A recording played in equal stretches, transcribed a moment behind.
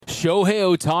Shohei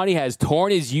Ohtani has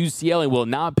torn his UCL and will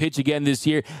not pitch again this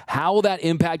year. How will that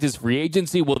impact his free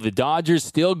agency? Will the Dodgers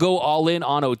still go all in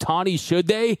on Ohtani? Should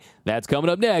they? That's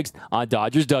coming up next on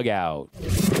Dodgers Dugout.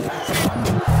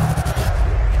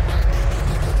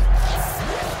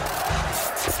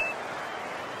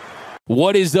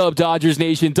 What is up, Dodgers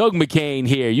Nation? Doug McCain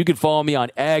here. You can follow me on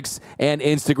X and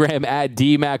Instagram at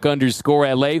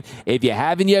DMac_LA. If you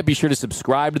haven't yet, be sure to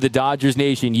subscribe to the Dodgers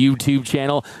Nation YouTube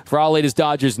channel for all latest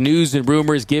Dodgers news and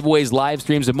rumors, giveaways, live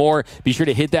streams, and more. Be sure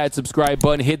to hit that subscribe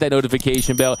button, hit that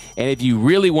notification bell, and if you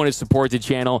really want to support the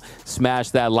channel, smash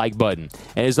that like button.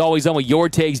 And as always, I'm with your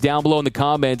takes down below in the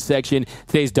comments section.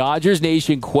 Today's Dodgers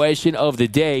Nation question of the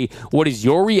day: what is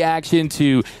your reaction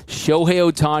to Shohei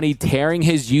Ohtani tearing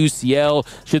his UCL?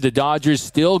 Should the Dodgers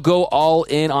still go all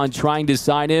in on trying to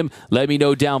sign him? Let me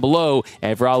know down below.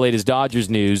 And for all latest Dodgers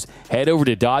news, head over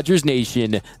to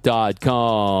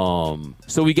DodgersNation.com.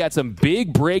 So we got some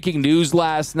big breaking news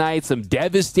last night, some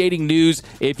devastating news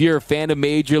if you're a fan of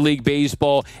Major League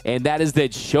Baseball, and that is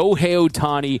that Shohei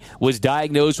Ohtani was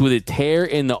diagnosed with a tear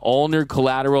in the ulnar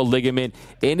collateral ligament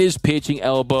in his pitching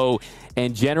elbow.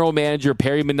 And general manager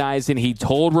Perry Minasian, he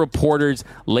told reporters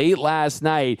late last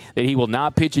night that he will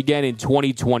not pitch again in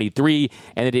 2023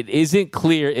 and that it isn't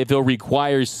clear if he'll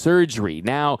require surgery.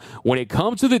 Now, when it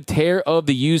comes to the tear of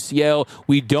the UCL,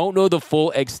 we don't know the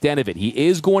full extent of it. He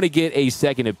is going to get a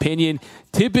second opinion.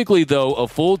 Typically, though, a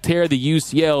full tear of the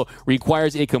UCL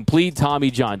requires a complete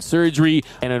Tommy John surgery,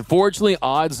 and unfortunately,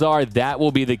 odds are that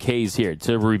will be the case here.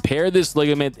 To repair this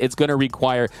ligament, it's going to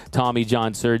require Tommy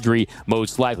John surgery,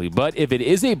 most likely. But if it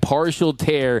is a partial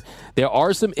tear, there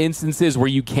are some instances where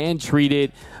you can treat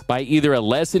it by either a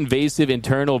less invasive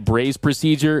internal brace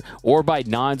procedure or by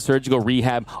non-surgical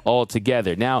rehab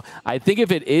altogether. Now, I think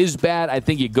if it is bad, I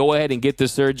think you go ahead and get the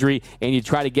surgery and you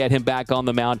try to get him back on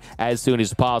the mound as soon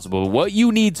as possible. But what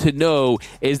you need to know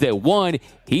is that, one,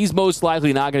 he's most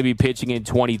likely not going to be pitching in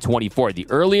 2024. The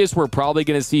earliest we're probably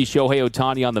going to see Shohei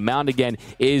Ohtani on the mound again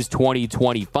is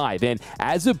 2025. And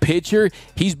as a pitcher,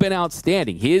 he's been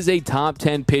outstanding. He is a top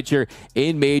 10 pitcher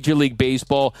in Major League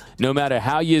Baseball, no matter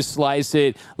how you slice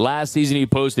it. Last season, he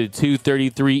posted a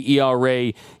 2.33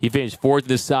 ERA. He finished fourth in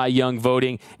the Cy Young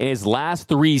voting. In his last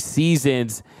 3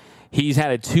 seasons, he's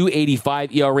had a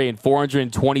 2.85 ERA and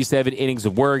 427 innings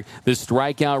of work. The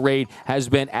strikeout rate has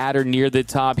been at or near the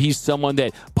top. He's someone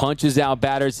that punches out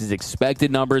batters. His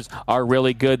expected numbers are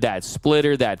really good. That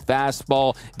splitter, that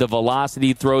fastball, the velocity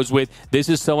he throws with. This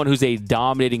is someone who's a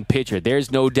dominating pitcher.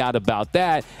 There's no doubt about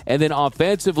that. And then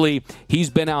offensively, he's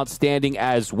been outstanding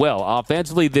as well.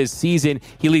 Offensively this season,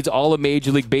 he leads all of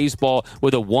Major League Baseball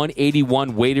with a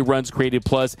 181 weighted runs created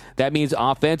plus. That means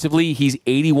offensively, he's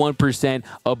 81%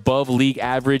 above league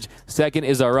average. Second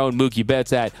is our own Mookie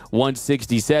Betts at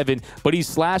 167, but he's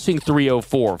slashing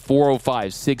 304,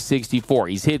 405, 664.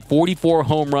 He's hit 44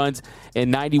 home runs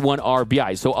and 91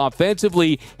 RBI. So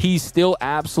offensively, he's still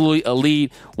absolutely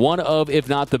elite. One of, if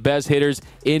not the best hitters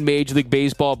in Major League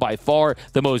Baseball, by far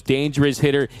the most dangerous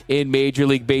hitter in Major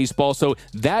League Baseball. So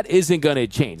that isn't going to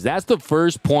change. That's the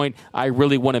first point I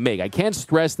really want to make. I can't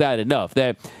stress that enough,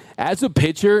 that as a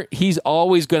pitcher, he's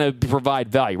always going to provide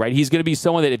value, right? He's going to be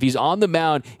someone that if he's on the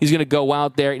mound, he's going to go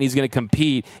out there and he's going to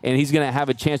compete, and he's going to have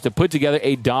a chance to put together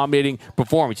a dominating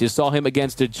performance. You saw him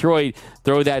against Detroit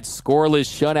throw that scoreless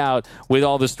shutout with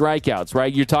all the strikeouts,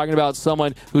 right? You're talking about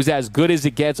someone who's as good as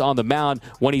it gets on the mound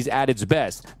when he's at its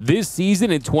best. This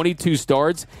season, in 22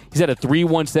 starts, he's had a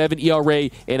 3.17 ERA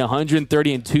in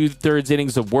 130 and 2/3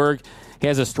 innings of work. He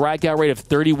has a strikeout rate of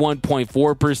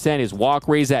 31.4%. His walk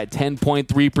rate is at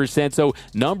 10.3%. So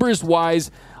numbers-wise,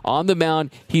 on the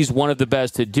mound, he's one of the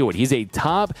best to do it. He's a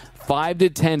top 5 to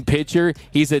 10 pitcher.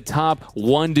 He's a top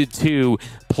 1 to 2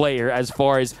 player as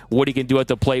far as what he can do at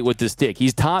the plate with the stick.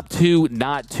 He's top 2,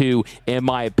 not 2, in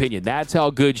my opinion. That's how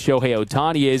good Shohei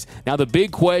Ohtani is. Now, the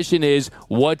big question is,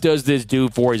 what does this do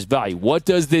for his value? What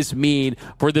does this mean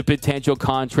for the potential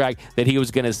contract that he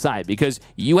was going to sign? Because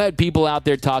you had people out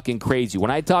there talking crazy.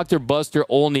 When I talked to Buster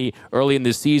Olney early in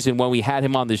the season when we had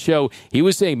him on the show, he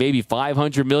was saying maybe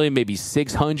 $500 million, maybe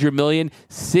 $600 million,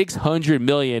 $600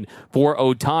 million for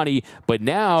Ohtani. But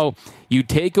now you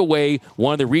take away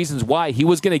one of the reasons why he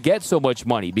was going to get so much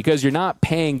money, because you're not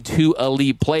paying 2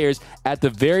 elite players at the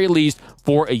very least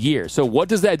for a year. So what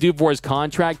does that do for his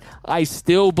contract? I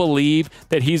still believe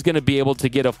that he's going to be able to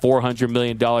get a $400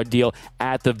 million deal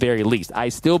at the very least. I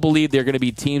still believe there are going to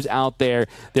be teams out there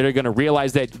that are going to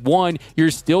realize that, one,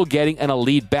 you're still getting an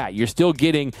elite bat. You're still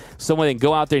getting someone that can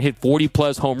go out there and hit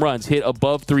 40-plus home runs, hit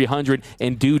above 300,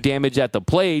 and do damage at the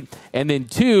plate. And then,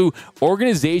 two,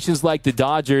 organizations like the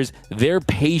Dodgers, they're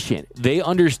patient. They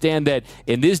understand that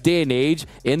in this day and age,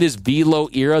 in this velo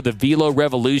era, the velo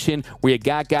revolution, where you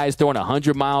got guys throwing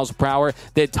 100 miles per hour,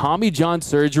 that Tommy John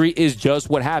surgery is just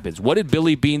what happens. What did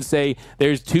Billy Beane say?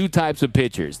 There's two types of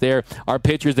pitchers. There are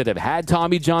pitchers that have had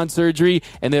Tommy John surgery,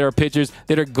 and there are pitchers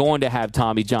that are going to have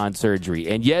Tommy John surgery.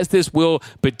 And yes, this will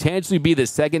potentially be the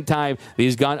second time that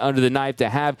he's gone under the knife to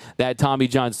have that Tommy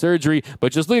John surgery.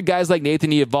 But just look at guys like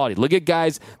Nathan Eovaldi. Look at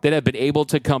guys that have been able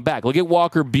to come back. Look at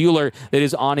Walker Buehler that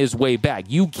is on his way back.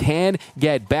 You can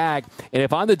get back. And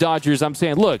if I'm the Dodgers, I'm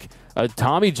saying, look, a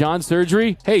Tommy John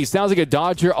surgery, hey, sounds like a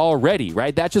Dodger already,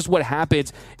 right? That's just what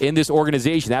happens in this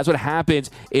organization. That's what happens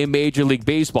in Major League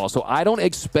Baseball. So I don't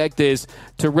expect this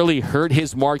to really hurt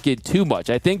his market too much.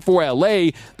 I think for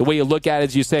LA, the way you look at it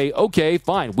is you say, okay,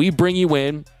 fine, we bring you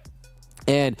in,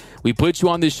 and we put you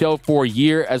on this show for a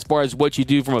year as far as what you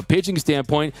do from a pitching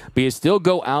standpoint, but you still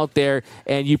go out there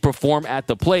and you perform at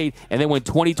the plate. And then when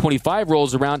 2025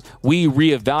 rolls around, we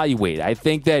reevaluate. I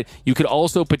think that you could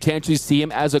also potentially see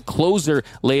him as a closer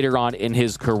later on in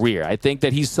his career. I think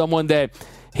that he's someone that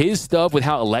his stuff with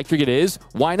how electric it is,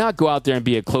 why not go out there and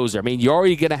be a closer? I mean, you're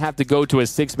already going to have to go to a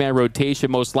six-man rotation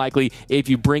most likely if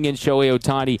you bring in Shohei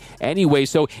Ohtani anyway.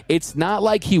 So it's not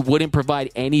like he wouldn't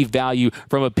provide any value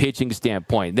from a pitching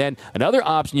standpoint. Then another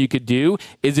option you could do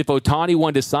is if Ohtani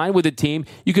wanted to sign with a team,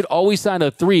 you could always sign a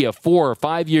 3, a 4, or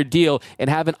 5-year deal and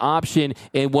have an option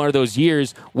in one of those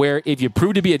years where if you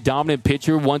prove to be a dominant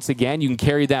pitcher once again, you can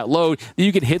carry that load, then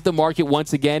you can hit the market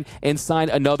once again and sign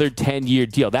another 10-year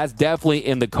deal. That's definitely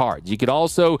in the cards. You could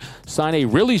also sign a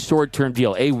really short-term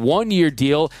deal, a 1-year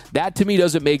deal. That to me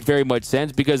doesn't make very much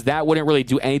sense because that wouldn't really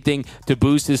do anything to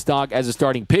boost his stock as a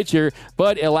starting pitcher,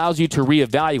 but it allows you to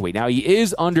reevaluate. Now, he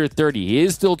is under 30. He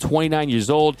is still 29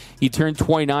 years old. He turned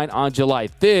 29 on July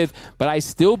 5th, but I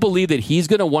still believe that he's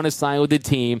going to want to sign with a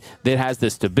team that has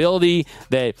the stability,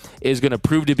 that is going to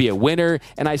prove to be a winner,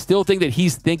 and I still think that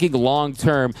he's thinking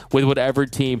long-term with whatever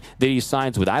team that he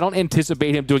signs with. I don't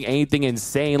anticipate him doing anything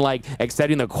insane like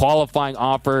accepting the qualifying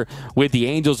offer with the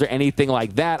Angels or anything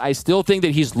like that. I still think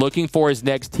that he's looking for his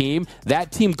next team.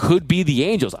 That team could be the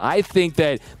Angels. I think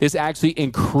that this actually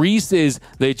increases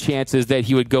the chances that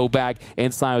he would go back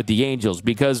and sign with the Angels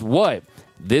because what?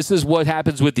 This is what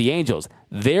happens with the Angels.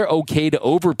 They're okay to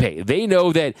overpay. They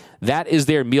know that that is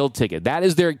their meal ticket. That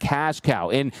is their cash cow.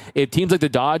 And if teams like the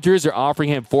Dodgers are offering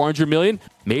him $400 million,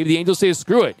 maybe the Angels say,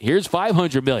 screw it. Here's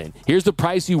 $500 million. Here's the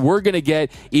price you were going to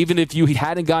get even if you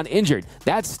hadn't gotten injured.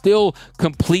 That's still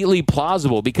completely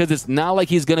plausible because it's not like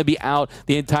he's going to be out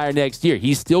the entire next year.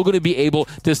 He's still going to be able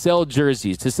to sell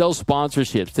jerseys, to sell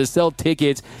sponsorships, to sell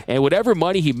tickets, and whatever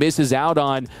money he misses out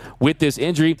on with this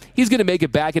injury, he's going to make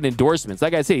it back in endorsements.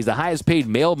 Like I said, he's the highest paid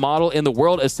male model in the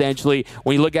world, essentially,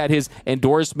 when you look at his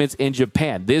endorsements in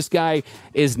Japan. This guy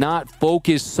is not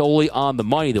focused solely on the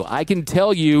money, though. I can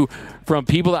tell you from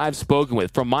people that I've spoken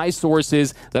with, from my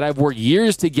sources that I've worked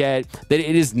years to get, that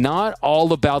it is not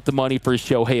all about the money for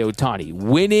Shohei Ohtani.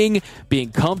 Winning,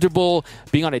 being comfortable,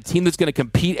 being on a team that's going to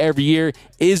compete every year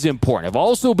is important. I've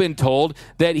also been told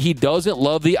that he doesn't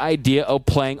love the idea of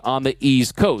playing on the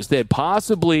East Coast, that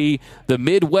possibly the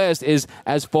Midwest is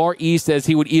as far east as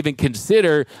he would even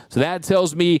consider. So that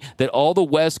tells me that all the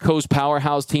West Coast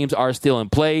powerhouse teams are still in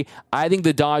play. I think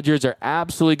the Dodgers are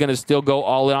absolutely going to still go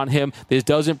all in on him. This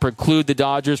doesn't preclude the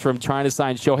Dodgers from trying to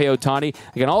sign Shohei Ohtani.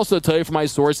 I can also tell you from my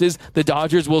sources, the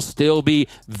Dodgers will still be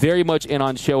very much in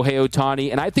on Shohei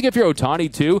Ohtani. And I think if you're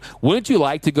Ohtani too, wouldn't you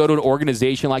like to go to an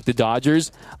organization like the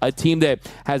Dodgers, a team that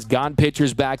has gotten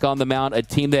pitchers back on the mound, a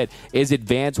team that is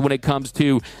advanced when it comes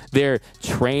to their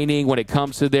training, when it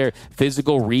comes to their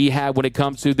physical rehab, when it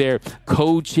comes to their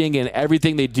coaching and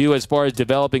everything they do as far as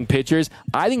developing pitchers?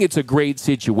 I think it's a great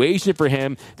situation for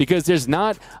him because there's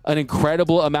not an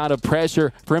incredible amount of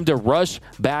pressure for him to rush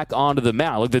back onto the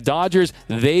mound. Look, the Dodgers,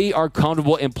 they are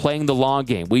comfortable in playing the long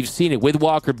game. We've seen it with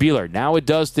Walker Buehler, now with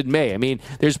Dustin May. I mean,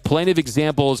 there's plenty of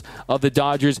examples of the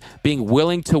Dodgers being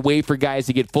willing to wait for guys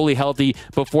to get fully healthy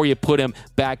before you put him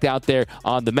back out there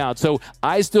on the mound. So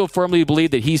I still firmly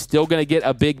believe that he's still going to get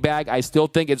a big bag. I still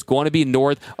think it's going to be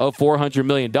north of $400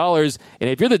 million. And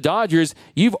if you're the Dodgers,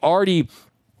 you've already...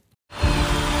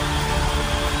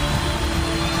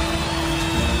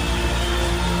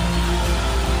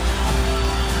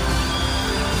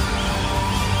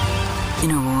 In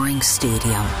a roaring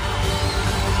stadium,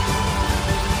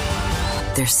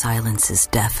 their silence is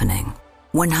deafening.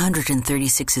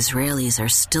 136 Israelis are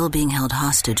still being held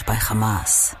hostage by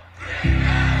Hamas.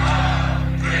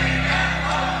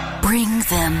 Bring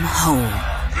them home.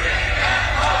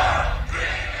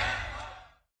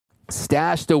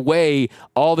 Stashed away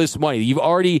all this money. You've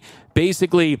already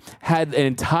basically had an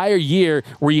entire year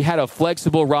where you had a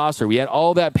flexible roster. We had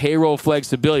all that payroll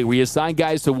flexibility where you assign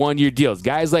guys to one-year deals.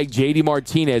 Guys like J.D.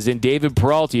 Martinez and David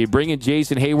Peralta. You bring in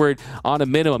Jason Hayward on a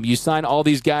minimum. You sign all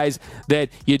these guys that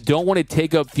you don't want to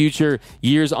take up future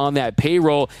years on that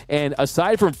payroll. And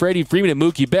aside from Freddie Freeman and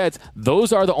Mookie Betts,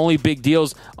 those are the only big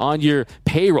deals on your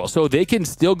payroll. So they can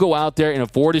still go out there and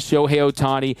afford a Shohei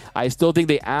Ohtani. I still think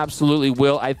they absolutely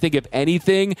will. I think if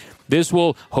anything, this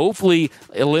will hopefully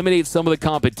eliminate some of the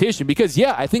competition because,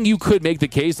 yeah, I think you could make the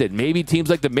case that maybe teams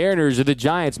like the Mariners or the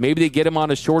Giants, maybe they get him on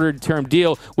a shorter-term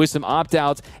deal with some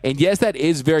opt-outs. And, yes, that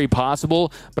is very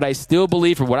possible, but I still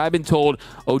believe, from what I've been told,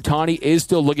 Ohtani is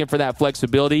still looking for that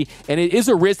flexibility, and it is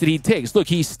a risk that he takes. Look,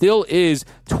 he still is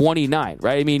 29,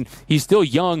 right? I mean, he's still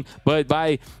young, but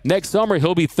by next summer,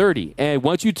 he'll be 30. And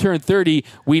once you turn 30,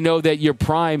 we know that your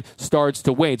prime starts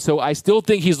to wane. So I still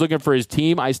think he's looking for his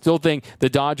team. I still think the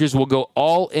Dodgers will go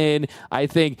all in. I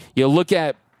think you look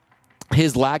at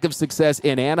his lack of success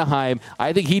in Anaheim.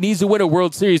 I think he needs to win a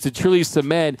World Series to truly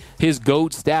cement his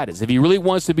GOAT status. If he really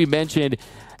wants to be mentioned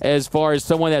as far as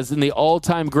someone that's in the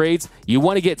all-time greats, you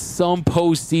want to get some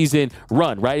postseason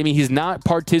run, right? I mean, he's not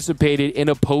participated in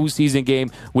a postseason game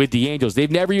with the Angels.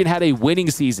 They've never even had a winning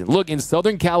season. Look, in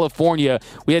Southern California,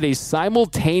 we had a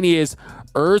simultaneous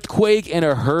earthquake and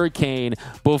a hurricane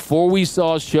before we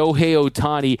saw Shohei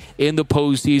Ohtani in the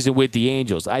postseason with the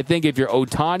Angels. I think if you're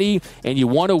Ohtani and you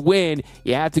want to win,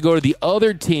 you have to go to the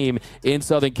other team in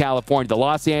Southern California, the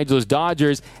Los Angeles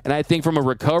Dodgers. And I think from a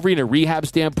recovery and a rehab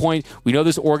standpoint, we know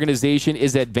this organization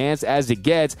is advanced as it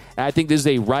gets. And I think this is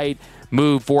a right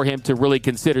move for him to really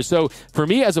consider. So for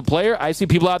me as a player, I see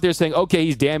people out there saying, okay,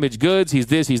 he's damaged goods, he's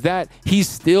this, he's that. He's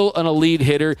still an elite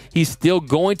hitter. He's still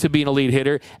going to be an elite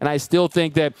hitter. And I still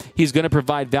think that he's going to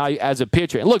provide value as a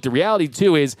pitcher. And look, the reality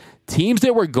too is teams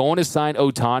that were going to sign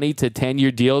Ohtani to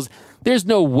 10-year deals, there's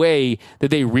no way that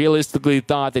they realistically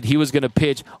thought that he was going to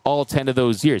pitch all 10 of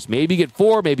those years. Maybe get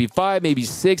 4, maybe 5, maybe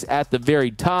 6 at the very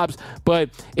tops,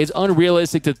 but it's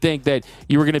unrealistic to think that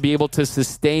you were going to be able to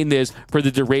sustain this for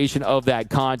the duration of that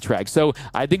contract. So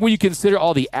I think when you consider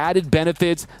all the added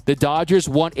benefits, the Dodgers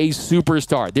want a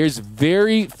superstar. There's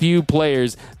very few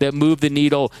players that move the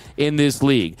needle in this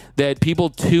league that people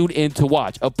tune in to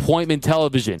watch. Appointment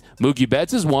television. Mookie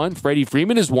Betts is one. Freddie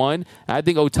Freeman is one. I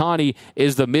think Ohtani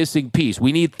is the missing piece.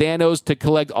 We need Thanos to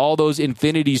collect all those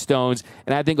Infinity Stones,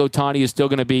 and I think Ohtani is still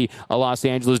going to be a Los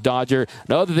Angeles Dodger.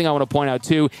 Another thing I want to point out,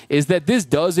 too, is that this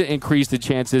doesn't increase the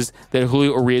chances that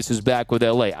Julio Urias is back with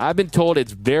LA. I've been told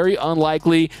it's very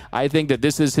unlikely. I think that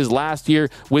this is his last year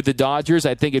with the Dodgers.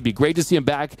 I think it'd be great to see him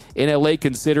back in LA,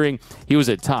 considering he was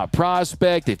a top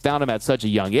prospect. They found him at such a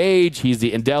young age. He's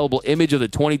the indelible image of the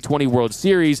 2020 World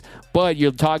Series, but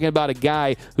you're talking about a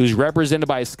guy who's represented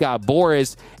by Scott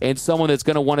Boras and someone that's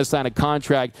going to want to sign a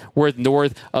contract worth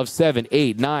north of 7,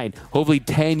 8, 9, hopefully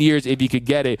 10 years if you could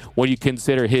get it when you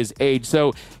consider his age.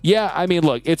 So, yeah, I mean,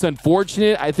 look, it's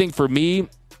unfortunate. I think for me,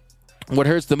 what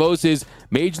hurts the most is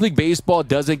Major League Baseball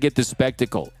doesn't get the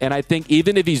spectacle. And I think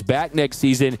even if he's back next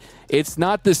season, it's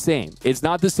not the same. It's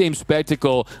not the same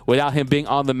spectacle without him being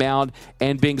on the mound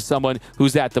and being someone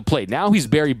who's at the plate. Now he's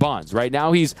Barry Bonds, right?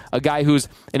 Now he's a guy who's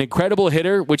an incredible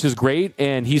hitter, which is great,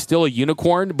 and he's still a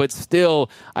unicorn, but still,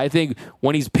 I think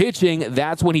when he's pitching,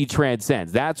 that's when he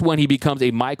transcends. That's when he becomes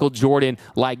a Michael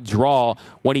Jordan-like draw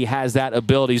when he has that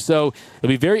ability. So it'll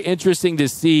be very interesting to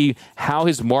see how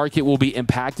his market will be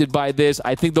impacted by this.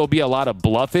 I think there'll be a lot of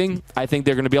bluffing. I think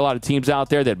there are going to be a lot of teams out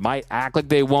there that might act like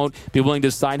they won't be willing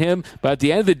to sign him. But at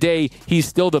the end of the day, he's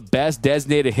still the best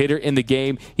designated hitter in the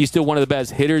game. He's still one of the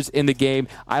best hitters in the game.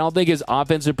 I don't think his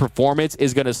offensive performance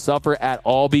is going to suffer at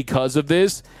all because of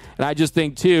this. And I just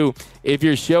think, too, if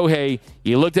you're Shohei,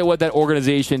 you looked at what that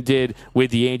organization did with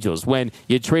the Angels. When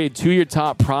you traded 2 of your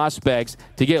top prospects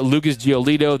to get Lucas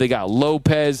Giolito, they got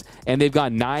Lopez, and they've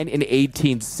gone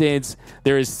 9-18 since.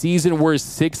 They're a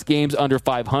season-worst 6 games under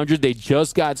 500. They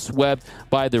just got swept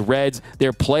by the Reds.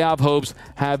 Their playoff hopes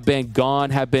have been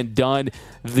gone, have been done.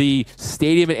 The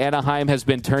stadium in Anaheim has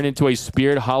been turned into a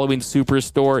Spirit Halloween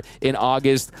Superstore in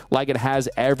August like it has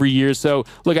every year. So,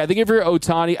 look, I think if you're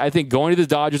Ohtani, I think going to the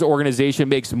Dodgers organization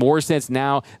makes more sense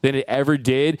now than it ever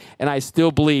did, and I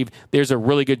still believe there's a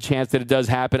really good chance that it does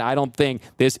happen. I don't think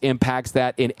this impacts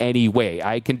that in any way.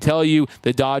 I can tell you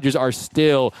the Dodgers are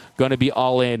still going to be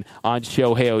all in on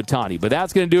Shohei Ohtani. But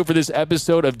that's going to do it for this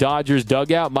episode of Dodgers Dodgers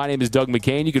Dugout. My name is Doug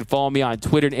McCain. You can follow me on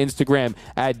Twitter and Instagram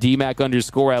at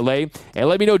DMAC_LA. And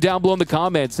let me know down below in the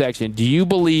comment section, do you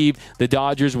believe the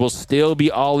Dodgers will still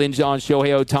be all in on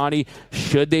Shohei Ohtani?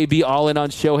 Should they be all in on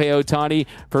Shohei Ohtani?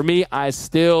 For me, I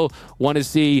still want to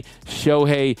see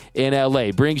Shohei in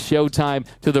LA. Bring Showtime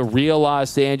to the real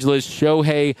Los Angeles.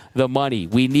 Shohei the money.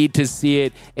 We need to see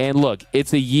it. And look,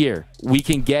 it's a year. We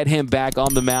can get him back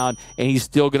on the mound, and he's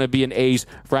still going to be an ace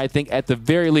for, I think, at the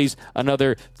very least,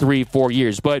 another 3-4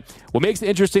 years. But what makes it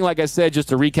interesting, like I said, just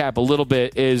to recap a little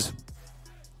bit, is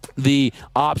the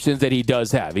options that he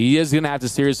does have. He is going to have to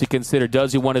seriously consider,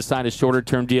 does he want to sign a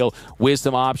shorter-term deal with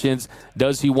some options?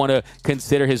 Does he want to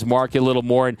consider his market a little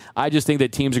more? And I just think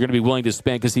that teams are going to be willing to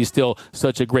spend because he's still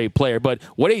such a great player. But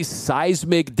what a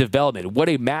seismic development. What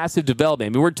a massive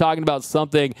development. I mean, we're talking about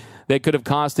something that could have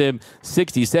cost him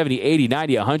 $60, $70, $80,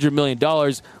 $90, $100 million.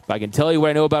 But I can tell you what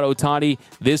I know about Ohtani.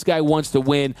 This guy wants to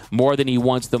win more than he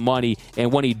wants the money.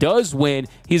 And when he does win,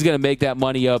 he's going to make that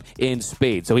money up in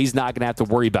spades. So he's not going to have to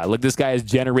worry about it. Look, this guy has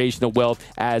generational wealth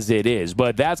as it is.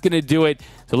 But that's going to do it.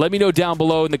 So let me know down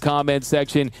below in the comment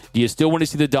section. Do you still want to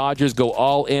see the Dodgers go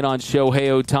all in on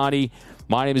Shohei Ohtani?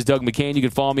 My name is Doug McCain. You can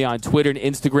follow me on Twitter and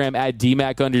Instagram at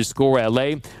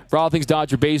DMAC_LA. For all things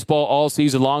Dodger baseball all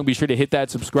season long, be sure to hit that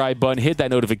subscribe button, hit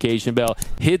that notification bell,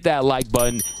 hit that like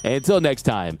button. And until next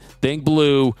time, think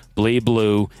blue, bleed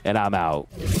blue, and I'm out.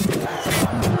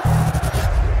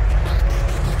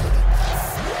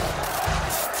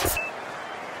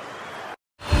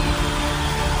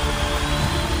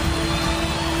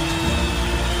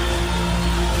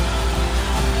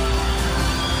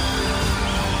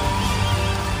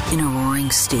 In a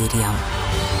roaring stadium,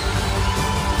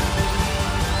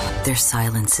 their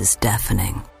silence is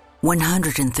deafening.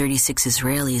 136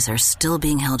 Israelis are still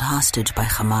being held hostage by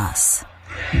Hamas.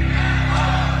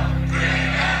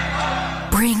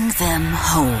 Bring them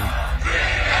home.